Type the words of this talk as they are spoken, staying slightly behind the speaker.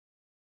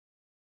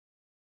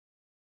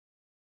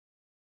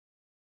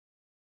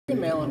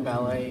Male in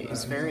ballet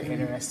is very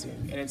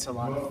interesting and it's a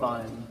lot of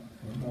fun.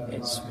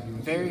 It's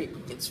very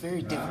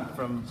different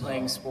from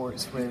playing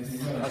sports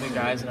with other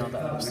guys and all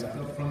that other stuff.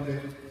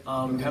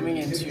 Coming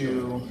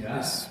into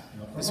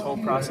this whole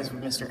process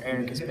with Mr.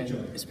 Eric has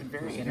been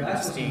very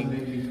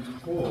interesting.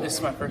 This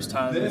is my first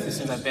time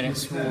since I've been in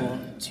school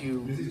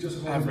to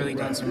have really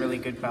done some really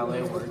good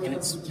ballet work, and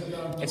it's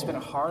been a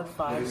hard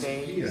 5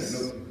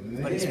 days,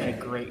 but it's been a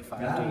great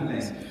 5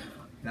 days.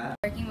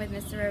 Working with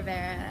Mr.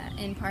 Rivera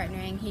in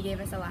partnering, he gave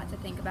us a lot to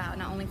think about,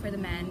 not only for the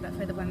men, but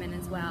for the women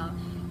as well.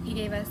 He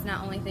gave us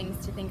not only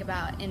things to think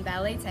about in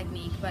ballet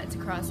technique, but to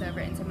cross over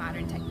into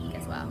modern technique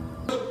as well.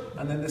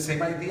 And then the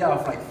same idea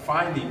of like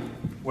finding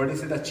where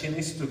is it that she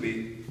needs to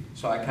be,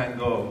 so I can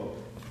go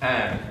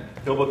and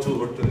double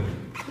tour to them.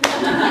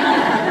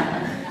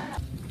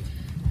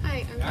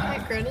 Hi, I'm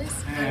Kat Gronis.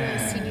 I'm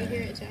a senior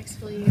here at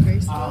Jacksonville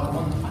University,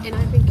 and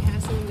I've been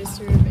casting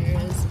Mr.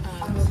 Rivera's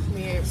world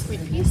premiere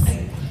Point Piece.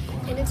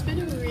 And it's been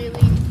a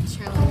really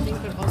challenging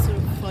but also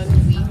fun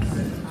week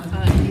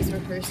in these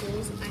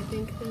rehearsals. I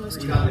think the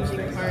most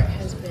challenging part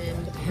has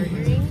been the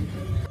partnering.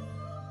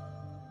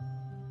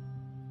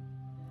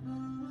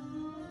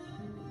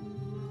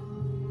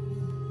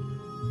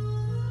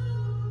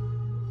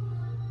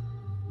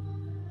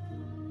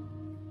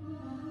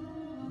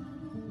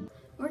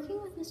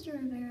 Working with Mr.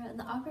 Rivera,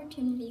 the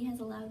opportunity has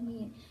allowed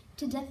me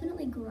to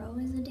definitely grow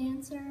as a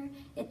dancer.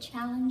 It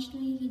challenged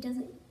me. He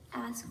doesn't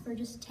ask for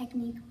just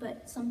technique,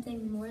 but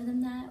something more than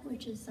that,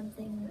 which is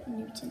something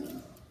new to me.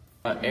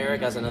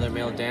 Eric, as another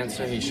male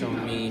dancer, he's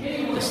shown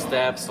me the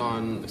steps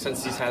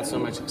since he's had so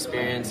much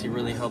experience, he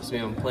really helps me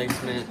on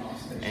placement,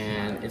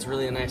 and it's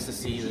really nice to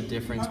see the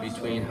difference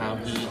between how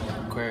he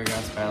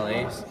choreographs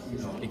ballets,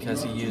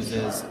 because he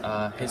uses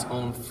his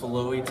own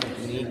flowy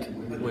technique,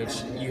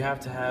 which you have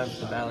to have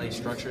the ballet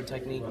structure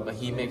technique, but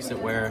he makes it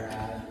where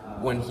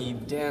when he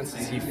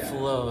dances, he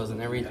flows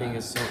and everything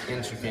is so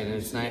intricate, and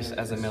it's nice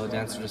as a male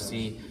dancer to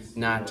see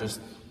not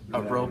just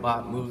a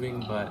robot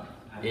moving, but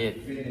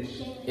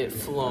it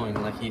flowing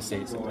like he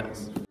says it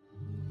does.